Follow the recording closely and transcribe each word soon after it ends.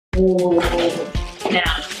Ooh.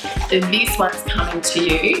 Now, this one's coming to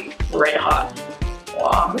you red hot.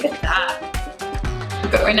 Wow, look at that.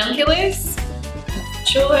 We've got Ranunculus,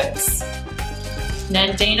 tulips,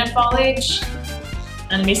 Nandina foliage,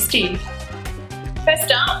 and Misty.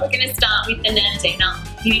 First up, we're going to start with the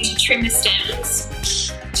Nandina. You need to trim the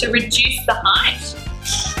stems to reduce the height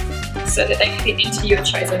so that they fit into your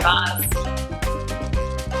chosen vase.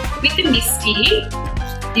 With the Misty,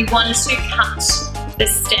 you want to cut the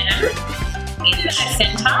stem in the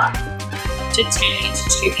centre to turn it into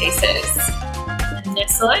two pieces and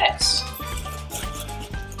nestle it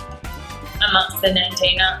amongst the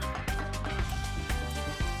Nandina.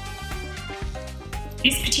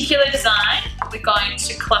 This particular design, we're going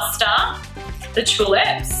to cluster the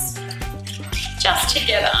tulips just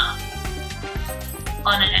together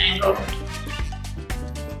on an angle.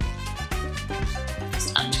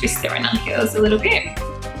 Just untwist the ranunculus a little bit.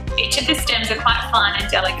 Each of the stems are quite fine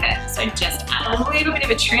and delicate, so just add a little bit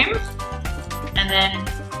of a trim and then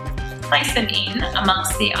place them in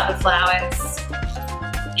amongst the other flowers.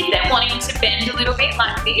 If they're wanting to bend a little bit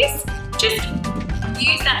like this, just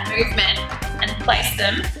use that movement and place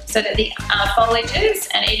them so that the foliages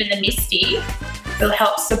and even the Misty will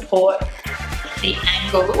help support the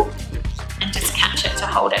angle and just catch it to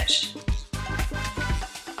hold it.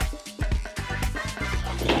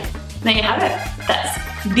 There you have it. That's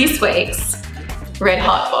this week's Red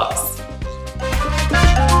Hot Box.